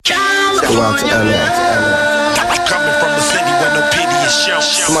Go out to LA. Coming from the city where no pity is shown.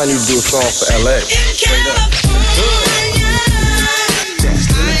 Somebody need to do a song for LA. Straight up.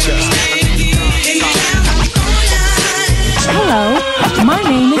 Hello, my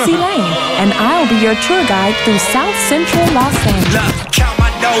name is Elaine, and I'll be your tour guide through South Central Los Angeles. Look, count my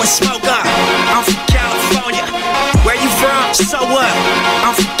dough and smoke up. I'm from California. Where you from? So what?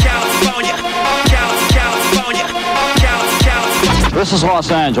 I'm from California. California. This is Los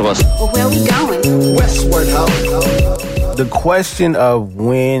Angeles. Well, where we going? Westward, ho. The question of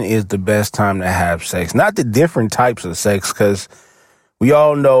when is the best time to have sex, not the different types of sex, because we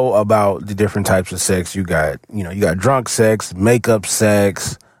all know about the different types of sex. You got drunk sex, makeup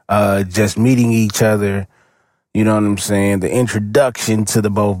sex, just meeting each other. You know what I'm saying? The introduction to the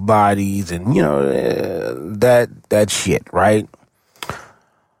both bodies and, that shit, right?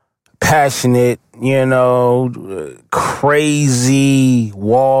 Passionate, crazy,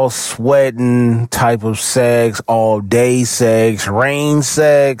 wall sweating type of sex, all day sex, rain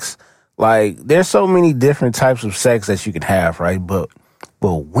sex. Like, there's so many different types of sex that you can have, right? But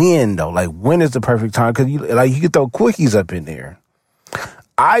when, though? Like, when is the perfect time? Because you can throw quickies up in there.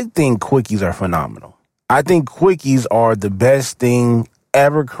 I think quickies are phenomenal. I think quickies are the best thing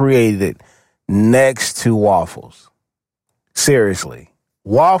ever created next to waffles. Seriously.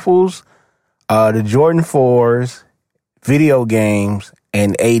 Waffles, the Jordan 4s, video games,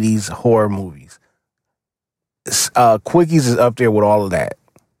 and 80s horror movies. Quickies is up there with all of that.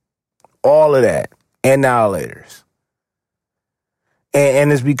 All of that. And now laters.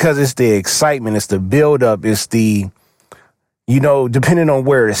 And it's because it's the excitement, it's the build-up, it's the, depending on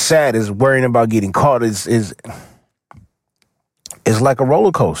where it's at, is worrying about getting caught is like a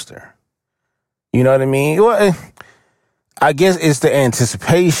roller coaster. You know what I mean? Well, I guess it's the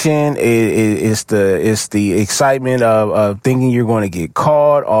anticipation, it's the excitement of thinking you're going to get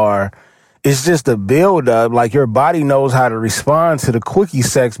caught, or it's just the build-up. Like, your body knows how to respond to the quickie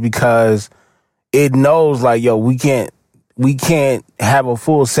sex because it knows, like, yo, we can't have a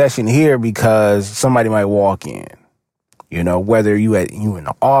full session here because somebody might walk in. Whether you in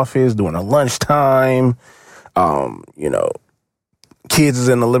the office during a lunchtime, kids is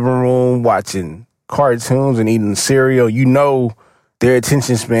in the living room watching cartoons and eating cereal. Their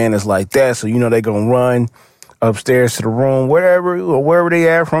attention span is like that, so they're gonna run upstairs to the room, wherever they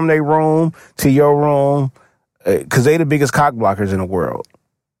at, from their room to your room, because they the biggest cock blockers in the world.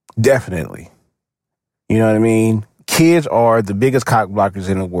 Definitely. You know what I mean? Kids are the biggest cock blockers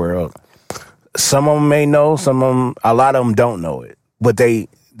in the world. Some of them may know, a lot of them don't know it, but they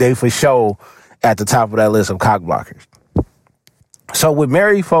for sure at the top of that list of cock blockers. So with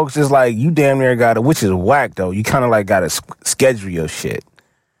married folks, it's like you damn near which is whack though. You kind of like gotta schedule your shit.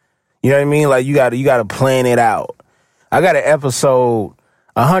 You know what I mean? Like you gotta plan it out. I got an episode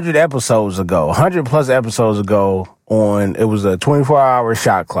 100 episodes ago, 100 plus episodes ago it was a 24-hour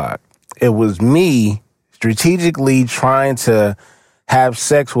shot clock. It was me strategically trying to have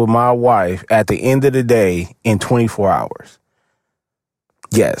sex with my wife at the end of the day in 24 hours.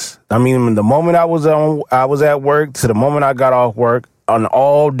 Yes. I mean, the moment I was at work to the moment I got off work on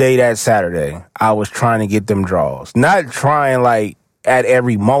all day that Saturday, I was trying to get them draws. Not trying like at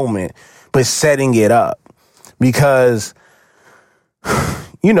every moment, but setting it up. Because,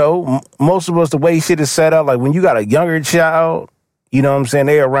 most of us, the way shit is set up, like when you got a younger child, you know what I'm saying?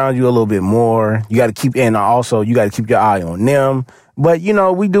 They're around you a little bit more. You got to keep your eye on them. But,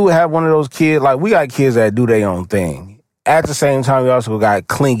 we do have one of those kids, like we got kids that do their own thing. At the same time, we also got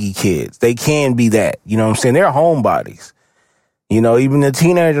clingy kids. They can be that. You know what I'm saying? They're homebodies. Even the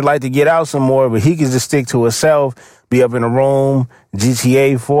teenager like to get out some more, but he can just stick to himself, be up in a room,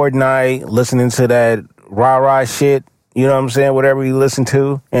 GTA, Fortnite, listening to that rah-rah shit. You know what I'm saying? Whatever he listen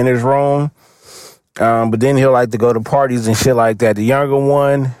to in his room. But then he'll like to go to parties and shit like that. The younger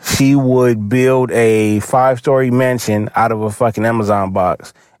one, she would build a 5-story mansion out of a fucking Amazon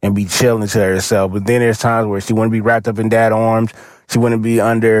box and be chilling to herself. But then there's times where she wouldn't be wrapped up in dad arms. She wouldn't be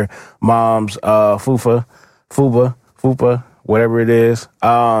under mom's fupa, whatever it is.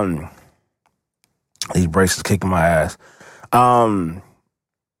 These braces kicking my ass.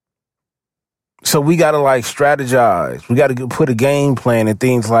 So we got to like strategize. We got to put a game plan and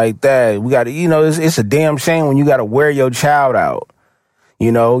things like that. We got to, it's a damn shame when you got to wear your child out.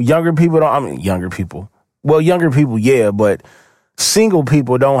 Younger people younger people, yeah, but single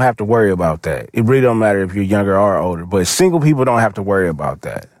people don't have to worry about that. It really don't matter if you're younger or older, but single people don't have to worry about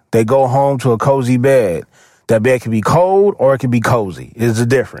that. They go home to a cozy bed. That bed can be cold or it can be cozy. There's a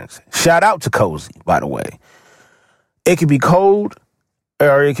difference. Shout out to cozy, by the way. It can be cold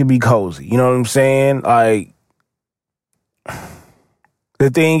or it can be cozy. You know what I'm saying? Like, The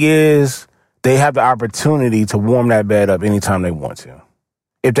thing is, they have the opportunity to warm that bed up anytime they want to,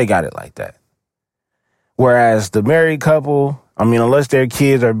 if they got it like that. Whereas the married couple, I mean, unless their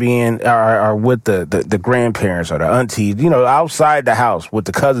kids are with the grandparents or the aunties, you know, outside the house with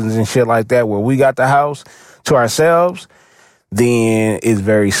the cousins and shit like that, where we got the house to ourselves, then it's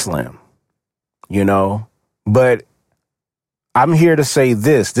very slim, you know. But I'm here to say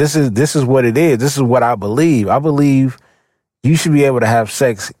this. This is what it is. This is what I believe. I believe you should be able to have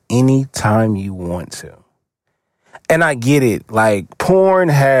sex anytime you want to. And I get it. Like, porn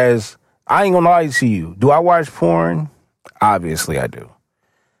has, I ain't gonna lie to you. Do I watch porn? Obviously I do.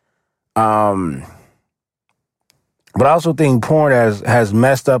 But I also think porn has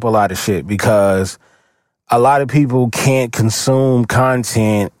messed up a lot of shit, because a lot of people can't consume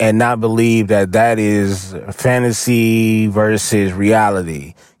content and not believe that is fantasy versus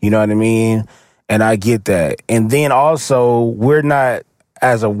reality. You know what I mean? And I get that. And then also, we're not,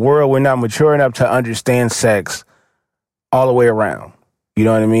 as a world, we're not mature enough to understand sex all the way around. You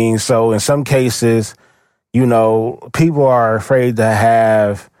know what I mean? So in some cases, you know, people are afraid to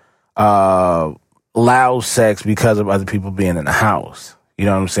have loud sex because of other people being in the house. You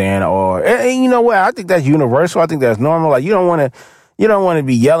know what I'm saying? Or, and you know what? I think that's universal. I think that's normal. Like, you don't want to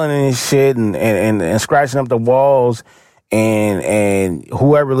be yelling and shit and scratching up the walls, and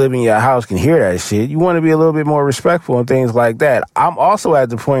whoever live in your house can hear that shit. You want to be a little bit more respectful and things like that. I'm also at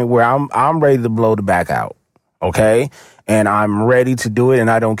the point where I'm ready to blow the back out. Okay? And I'm ready to do it, and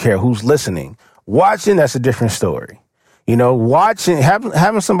I don't care who's listening. Watching, that's a different story. You know, watching,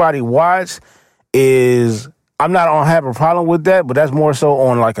 having somebody watch is, I don't have a problem with that, but that's more so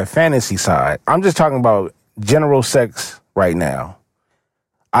on like a fantasy side. I'm just talking about general sex right now.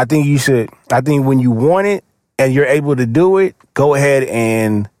 I think when you want it and you're able to do it, go ahead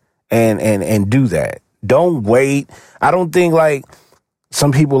and do that. Don't wait. I don't think, like,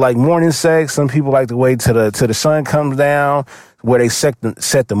 some people like morning sex. Some people like to wait till the sun comes down, where they set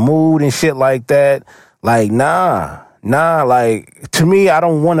the mood and shit like that. Like, nah, like, to me, I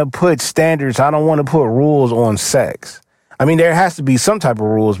don't want to put standards. I don't want to put rules on sex. I mean, there has to be some type of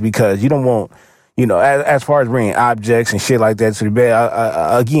rules, because you don't want, you know, as far as bringing objects and shit like that to the bed,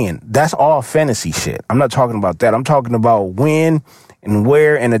 again, that's all fantasy shit. I'm not talking about that. I'm talking about when and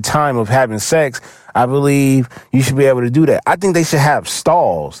where and the time of having sex. I believe you should be able to do that. I think they should have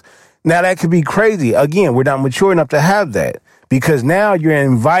stalls. Now, that could be crazy. Again, we're not mature enough to have that, because now you're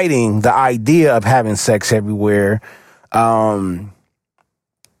inviting the idea of having sex everywhere. Because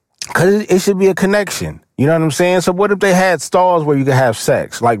it should be a connection. You know what I'm saying? So what if they had stalls where you could have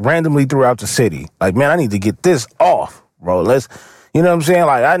sex, like, randomly throughout the city? Like, man, I need to get this off, bro. You know what I'm saying?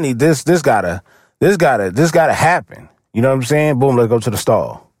 Like, I need this gotta happen. You know what I'm saying? Boom, let's go to the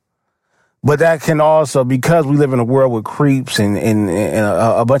stall. But that can also, because we live in a world with creeps and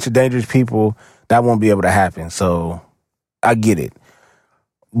a bunch of dangerous people, that won't be able to happen. So I get it.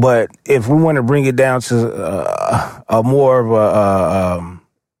 But if we want to bring it down to a more of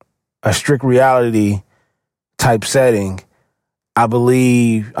a strict reality type setting, I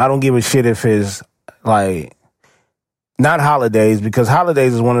believe, I don't give a shit if it's like, not holidays, because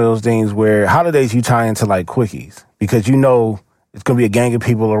holidays is one of those things where holidays you tie into like quickies, because you know it's going to be a gang of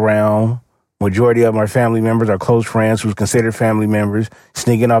people around. Majority of them are family members or close friends who's considered family members,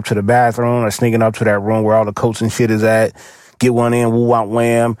 sneaking up to the bathroom or sneaking up to that room where all the coats and shit is at. Get one in, woo, wah,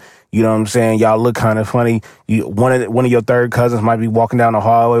 wham. You know what I'm saying? Y'all look kind of funny. One of your third cousins might be walking down the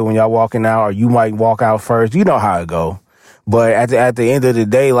hallway when y'all walking out, or you might walk out first. You know how it go. But at the end of the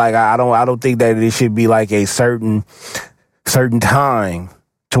day, like, I don't think that it should be like a certain time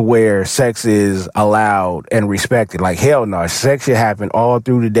to where sex is allowed and respected. Like, hell no, sex should happen all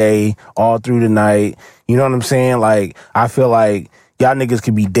through the day, all through the night. You know what I'm saying? Like, I feel like y'all niggas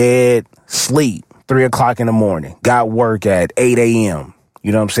could be dead, sleep, 3 o'clock in the morning, got work at 8 a.m.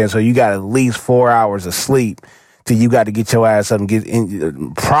 You know what I'm saying? So you got at least 4 hours of sleep till you got to get your ass up and get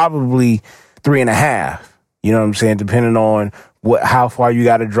in, probably 3.5. You know what I'm saying? Depending on how far you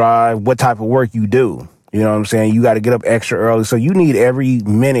got to drive, what type of work you do. You know what I'm saying? You got to get up extra early. So you need every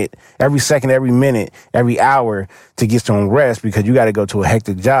minute, every second, every minute, every hour to get some rest, because you got to go to a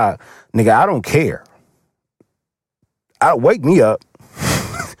hectic job. Nigga, I don't care. Wake me up.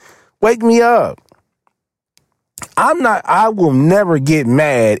 Wake me up. I will never get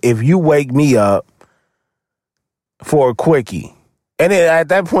mad if you wake me up for a quickie. And then at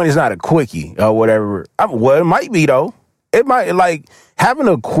that point, it's not a quickie or whatever. Well, it might be, though. It might, like, having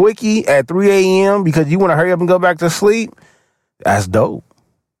a quickie at 3 a.m. because you want to hurry up and go back to sleep, that's dope.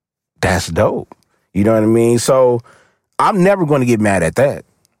 That's dope. You know what I mean? So I'm never going to get mad at that.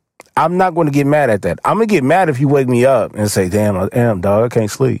 I'm not going to get mad at that. I'm going to get mad if you wake me up and say, damn, dog, I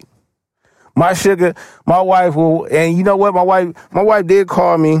can't sleep. My sugar, my wife will, and you know what? My wife did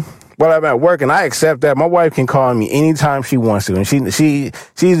call me while I'm at work, and I accept that. My wife can call me anytime she wants to, and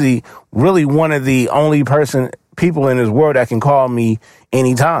she's really one of the only people in this world that can call me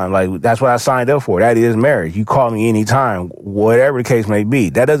anytime. Like, that's what I signed up for. That is marriage. You call me anytime, whatever the case may be.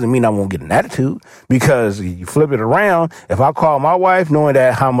 That doesn't mean I won't get an attitude, because you flip it around. If I call my wife knowing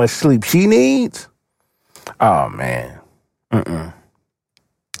that how much sleep she needs, oh man,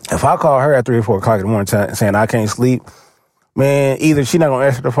 if I call her at 3 or 4 o'clock in the morning saying I can't sleep, man, either she not gonna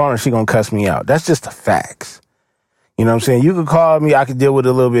answer the phone or she gonna cuss me out. That's just the facts. You know what I'm saying? You could call me, I could deal with it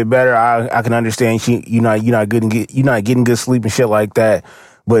a little bit better. I can understand you're not getting good sleep and shit like that.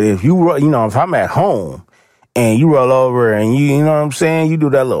 But if if I'm at home and you roll over and you know what I'm saying, you do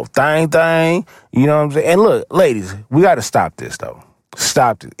that little thing, you know what I'm saying? And look, ladies, we got to stop this though.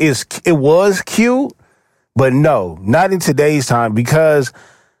 Stop it. It was cute, but no, not in today's time, because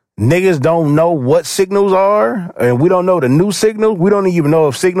niggas don't know what signals are, and we don't know the new signals. We don't even know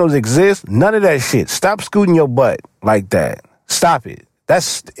if signals exist. None of that shit. Stop scooting your butt like that. Stop it.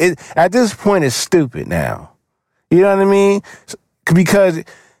 That's it. At this point, it's stupid now. You know what I mean? Because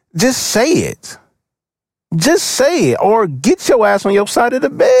just say it. Just say it, or get your ass on your side of the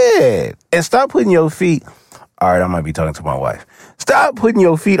bed and stop putting your feet. All right, I might be talking to my wife. Stop putting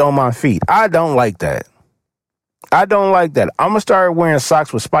your feet on my feet. I don't like that. I don't like that. I'm going to start wearing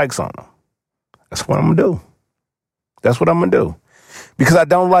socks with spikes on them. That's what I'm going to do. That's what I'm going to do. Because I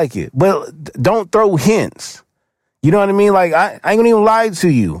don't like it. But don't throw hints. You know what I mean? Like, I ain't going to even lie to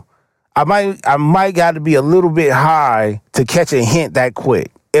you. I might got to be a little bit high to catch a hint that quick.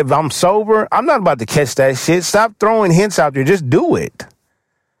 If I'm sober, I'm not about to catch that shit. Stop throwing hints out there. Just do it.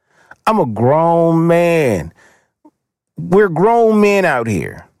 I'm a grown man. We're grown men out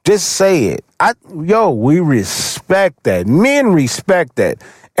here. Just say it. We respect that. Men respect that.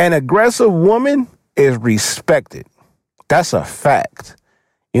 An aggressive woman is respected. That's a fact.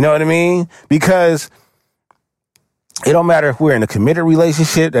 You know what I mean? Because it don't matter if we're in a committed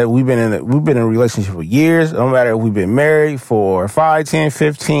relationship, that we've been in a relationship for years. It don't matter if we've been married for 5, 10,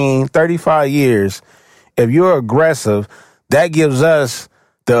 15, 35 years. If you're aggressive, that gives us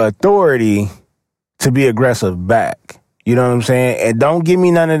the authority to be aggressive back. You know what I'm saying? And don't give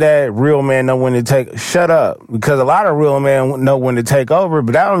me none of that real man know when to take. Shut up. Because a lot of real men know when to take over,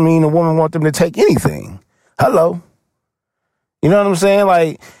 but that don't mean a woman want them to take anything. Hello. You know what I'm saying?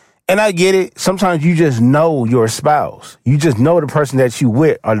 Like, and I get it. Sometimes you just know your spouse. You just know the person that you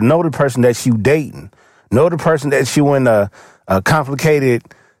with, or know the person that you dating. Know the person that you in a complicated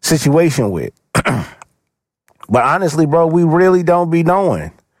situation with. But honestly, bro, we really don't be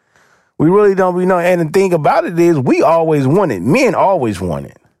knowing. We really don't be knowing. And the thing about it is, we always want it. Men always want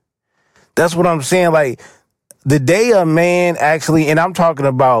it. That's what I'm saying. Like, the day a man actually, and I'm talking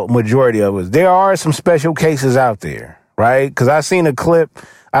about majority of us, there are some special cases out there, right? Because I seen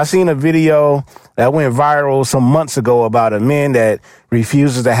a video that went viral some months ago about a man that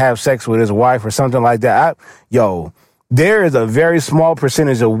refuses to have sex with his wife or something like that. There is a very small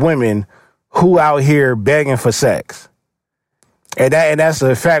percentage of women who out here begging for sex. And that's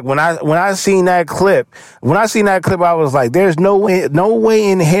a fact. When I seen that clip, I was like, there's no way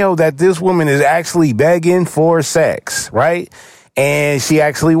in hell that this woman is actually begging for sex, right? And she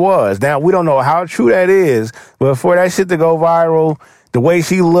actually was. Now, we don't know how true that is, but for that shit to go viral, the way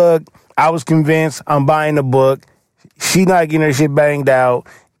she looked, I was convinced. I'm buying the book. She not getting her shit banged out.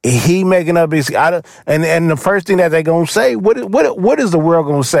 He making up his, and the first thing that they gonna say, what is the world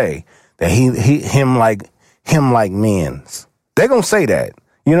gonna say? That him like men's. They're going to say that.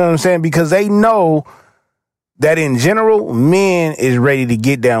 You know what I'm saying? Because they know that in general, men is ready to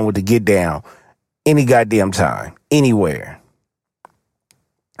get down with the get down any goddamn time, anywhere.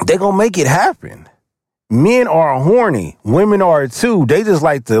 They're going to make it happen. Men are horny. Women are too. They just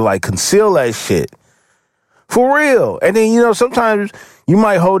like to conceal that shit. For real. And then, sometimes you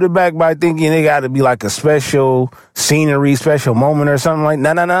might hold it back by thinking it got to be like a special scenery, special moment or something like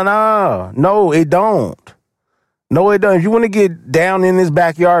that. No. No, it don't. No, it doesn't. If you want to get down in this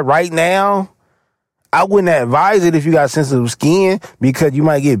backyard right now, I wouldn't advise it if you got sensitive skin, because you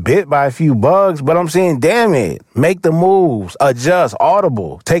might get bit by a few bugs. But I'm saying, damn it, make the moves, adjust,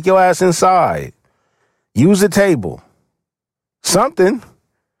 audible, take your ass inside, use a table, something.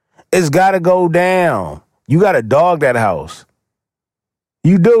 It's got to go down. You got to dog that house.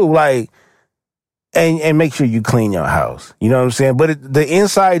 You do, and make sure you clean your house. You know what I'm saying? But the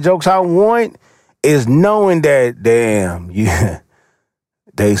inside jokes I want is knowing that, damn,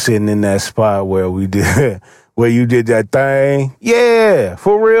 they sitting in that spot where we where you did that thing. Yeah,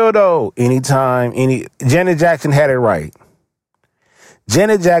 for real though. Anytime, Janet Jackson had it right.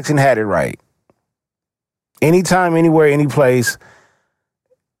 Janet Jackson had it right. Anytime, anywhere, any place,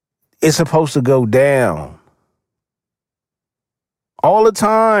 it's supposed to go down. All the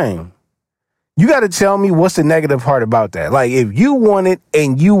time. You got to tell me what's the negative part about that. Like, if you want it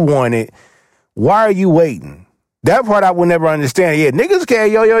and you want it, why are you waiting? That part I will never understand. Yeah, niggas care.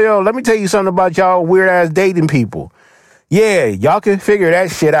 Yo, let me tell you something about y'all weird-ass dating people. Yeah, y'all can figure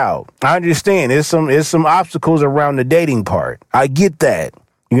that shit out. I understand. There's some obstacles around the dating part. I get that.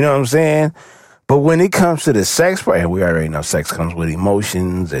 You know what I'm saying? But when it comes to the sex part, and we already know sex comes with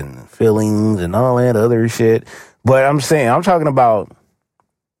emotions and feelings and all that other shit. But I'm talking about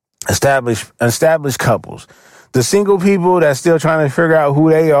established couples. The single people that's still trying to figure out who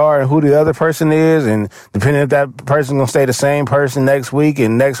they are and who the other person is, and depending if that person gonna stay the same person next week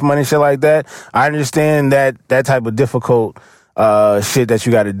and next month and shit like that, I understand that type of difficult shit that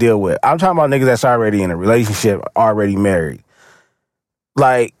you got to deal with. I'm talking about niggas that's already in a relationship, already married.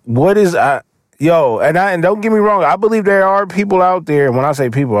 Like, what is and don't get me wrong, I believe there are people out there, and when I say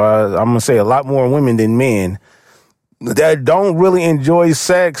people, I'm gonna say a lot more women than men, that don't really enjoy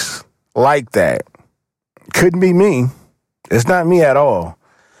sex like that. Couldn't be me. It's not me at all.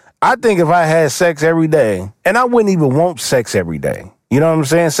 I think if I had sex every day, and I wouldn't even want sex every day. You know what I'm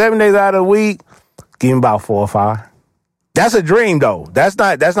saying? 7 days out of the week, give me about 4 or 5. That's a dream though. That's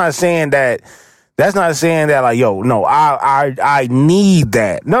not saying that like, yo, no, I need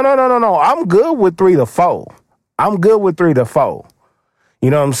that. No. I'm good with 3 to 4. I'm good with 3 to 4. You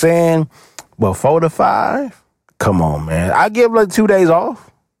know what I'm saying? But 4 to 5? Come on, man. I give like 2 days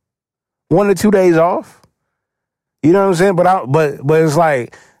off. 1 to 2 days off. You know what I'm saying? But it's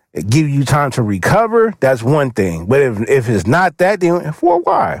like, give you time to recover. That's one thing. But if it's not that, then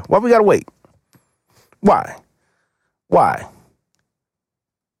why? Why we gotta wait? Why?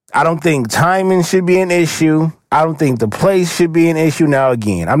 I don't think timing should be an issue. I don't think the place should be an issue. Now,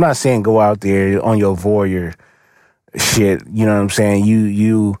 again, I'm not saying go out there on your voyeur shit. You know what I'm saying?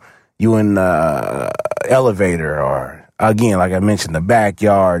 You in the elevator, or again, like I mentioned, the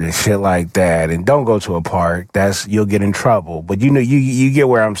backyard and shit like that. And don't go to a park. You'll get in trouble. But you get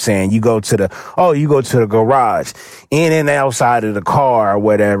where I'm saying. You go to the garage, in and outside of the car or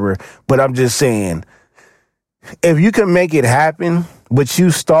whatever. But I'm just saying, if you can make it happen, but you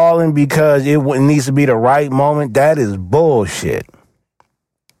stalling because it needs to be the right moment, that is bullshit.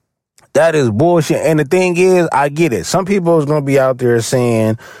 That is bullshit. And the thing is, I get it. Some people is going to be out there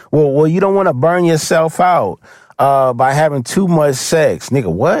saying, well, you don't want to burn yourself out by having too much sex.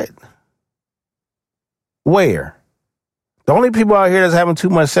 Nigga, what? Where? The only people out here that's having too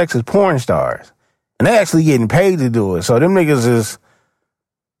much sex is porn stars. And they actually getting paid to do it. So them niggas is,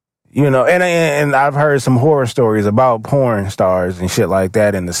 you know, and I've heard some horror stories about porn stars and shit like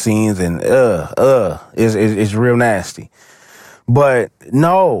that in the scenes, and it's real nasty. But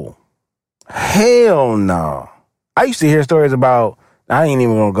no. Hell no. I used to hear stories about, I ain't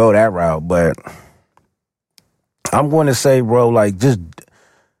even gonna go that route, but I'm going to say, bro, like, just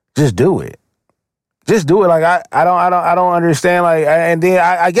do it. Just do it. Like, I don't understand. Like, and then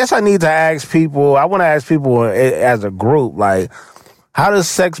I guess I need to ask people, I want to ask people as a group, like, how does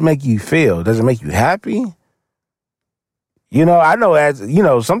sex make you feel? Does it make you happy? You know, I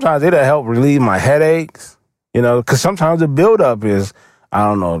know sometimes it'll help relieve my headaches, you know, because sometimes the buildup is, I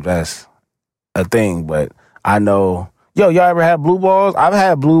don't know if that's a thing, but I know, y'all ever had blue balls? I've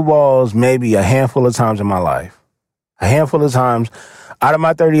had blue balls maybe a handful of times in my life. A handful of times. Out of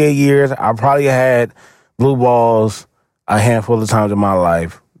my 38 years, I probably had blue balls a handful of times in my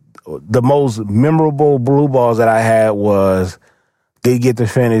life. The most memorable blue balls that I had was, did get to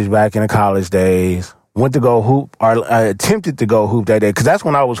finish back in the college days, went to go hoop, or I attempted to go hoop that day, because that's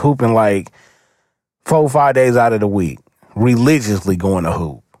when I was hooping like 4 or 5 days out of the week, religiously going to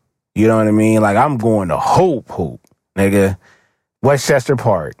hoop. You know what I mean? Like, I'm going to hoop, nigga. Westchester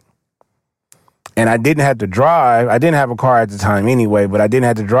Park. And I didn't have to drive. I didn't have a car at the time anyway, but I didn't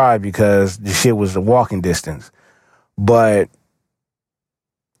have to drive because the shit was the walking distance. But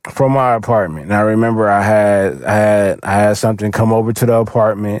from my apartment, and I remember I had something come over to the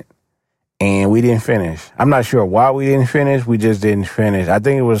apartment, and we didn't finish. I'm not sure why we didn't finish. We just didn't finish. I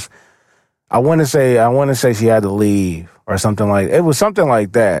think it was, I want to say she had to leave or something like, it was something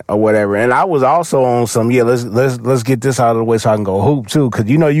like that or whatever. And I was also on some, let's get this out of the way so I can go hoop too. Cause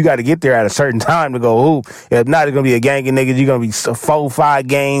you know, you got to get there at a certain time to go hoop. If not, it's going to be a gang of niggas. You're going to be 4 or 5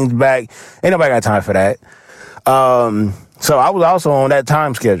 games back. Ain't nobody got time for that. So I was also on that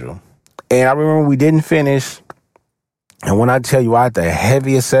time schedule. And I remember we didn't finish. And when I tell you I had the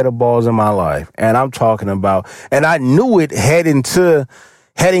heaviest set of balls in my life, and I'm talking about, and I knew it heading to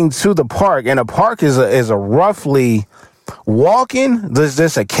the park, and the park is a roughly walking,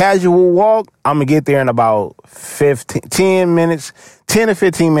 just a casual walk. I'm going to get there in about 10 minutes, 10 to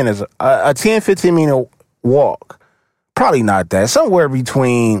 15 minutes, a 10, 15 minute walk. Probably not that. Somewhere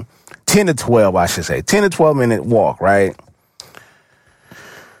between 10 to 12, I should say. 10 to 12 minute walk, right?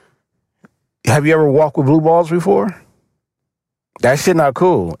 Have you ever walked with blue balls before? That shit not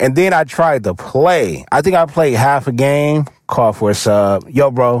cool. And then I tried to play. I think I played half a game, called for a sub.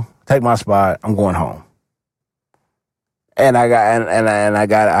 Yo, bro, take my spot. I'm going home. And I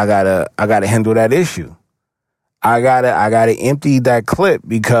gotta handle that issue. I gotta empty that clip,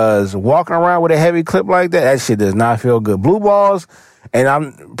 because walking around with a heavy clip like that shit does not feel good. Blue balls, and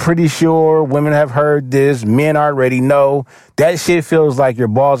I'm pretty sure women have heard this, men already know, that shit feels like your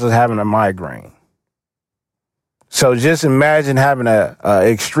balls is having a migraine. So just imagine having a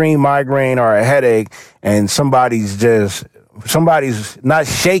extreme migraine or a headache, and somebody's not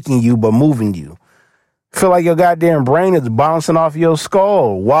shaking you but moving you. Feel like your goddamn brain is bouncing off your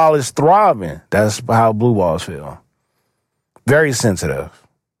skull while it's throbbing. That's how blue balls feel. Very sensitive.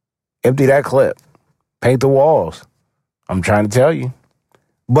 Empty that clip. Paint the walls. I'm trying to tell you.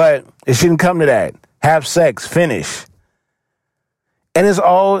 But it shouldn't come to that. Have sex. Finish. And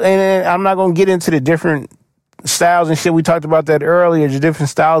I'm not going to get into the different styles and shit. We talked about that earlier. The different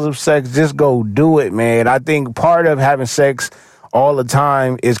styles of sex. Just go do it, man. I think part of having sex all the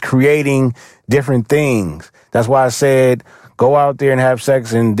time is creating different things. That's why I said go out there and have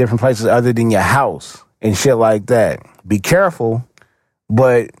sex in different places other than your house and shit like that. Be careful,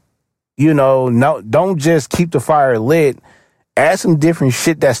 but no, don't just keep the fire lit. Add some different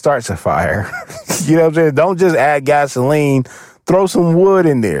shit that starts a fire. You know what I'm saying? Don't just add gasoline. Throw some wood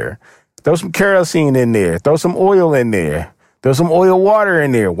in there. Throw some kerosene in there. Throw some oil in there. Throw some oil water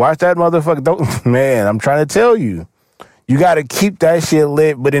in there. Watch that motherfucker. Man, I'm trying to tell you. You got to keep that shit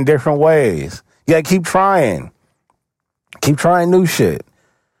lit, but in different ways. You got to keep trying. Keep trying new shit.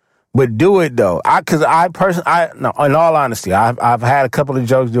 But do it, though. In all honesty, I've had a couple of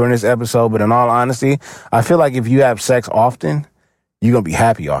jokes during this episode, but in all honesty, I feel like if you have sex often, you're going to be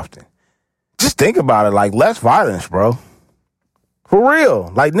happy often. Just think about it. Like, less violence, bro. For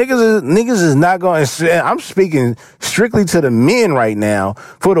real. Like, niggas is not going to... I'm speaking strictly to the men right now.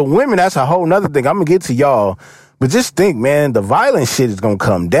 For the women, that's a whole nother thing. I'm going to get to y'all. But just think, man, the violent shit is going to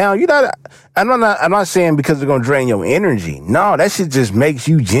come down. I'm not saying because it's going to drain your energy. No, that shit just makes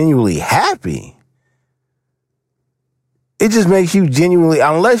you genuinely happy. It just makes you genuinely,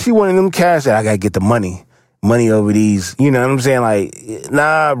 unless you one of them cats that I got to get the money over these, you know what I'm saying? Like,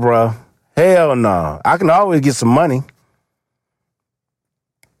 nah, bro. Hell no. I can always get some money.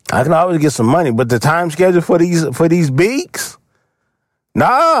 But the time schedule for these beaks?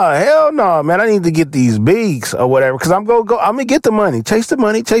 Nah, hell no, man. I need to get these beaks or whatever, because I'm gonna get the money. Chase the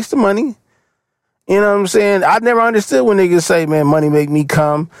money. You know what I'm saying? I never understood when niggas say, man, money make me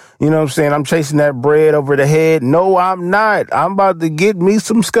come. You know what I'm saying? I'm chasing that bread over the head. No, I'm not. I'm about to get me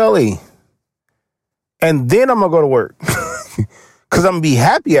some Scully. And then I'm gonna go to work. Because I'm gonna be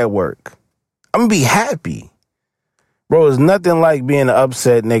happy at work. I'm gonna be happy. Bro, it's nothing like being an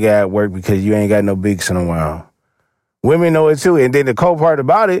upset nigga at work because you ain't got no beaks in a while. Women know it too. And then the cold part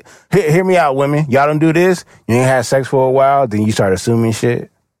about it, hear me out, women. Y'all don't do this. You ain't had sex for a while. Then you start assuming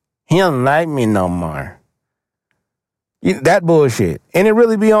shit. He don't like me no more. That bullshit. And it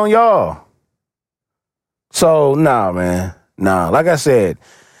really be on y'all. So, nah, man. Nah, like I said,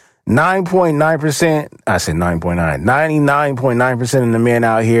 9.9%, I said 9.9, 99.9% of the men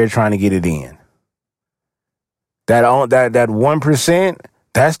out here trying to get it in. That 1%,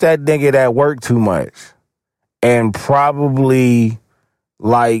 that's that nigga that work too much and probably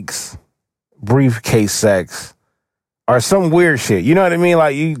likes briefcase sex or some weird shit. You know what I mean?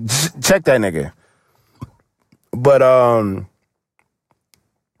 Like, you check that nigga. But,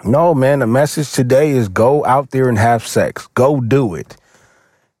 no, man, the message today is go out there and have sex. Go do it.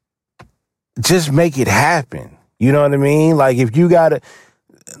 Just make it happen. You know what I mean? Like, if you gotta,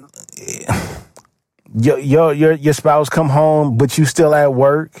 your spouse come home, but you still at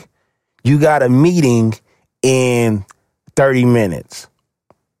work, you got a meeting in 30 minutes.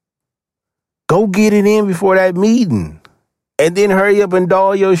 Go get it in before that meeting. And then hurry up and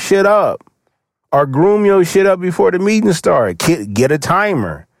doll your shit up. Or groom your shit up before the meeting starts. Get a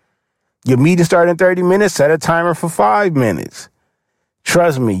timer. Your meeting starts in 30 minutes, set a timer for 5 minutes.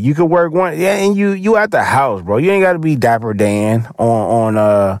 Trust me, you can work one. Yeah, and you at the house, bro. You ain't got to be Dapper Dan on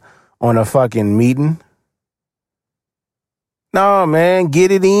a fucking meeting. No, man,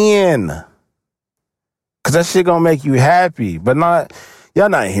 get it in. Cause that shit gonna make you happy. But y'all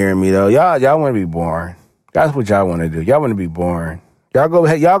not hearing me though. Y'all wanna be boring. That's what y'all wanna do. Y'all wanna be boring. Y'all go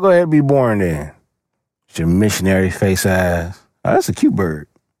ahead and be boring then. It's your missionary face ass. Oh, that's a cute bird.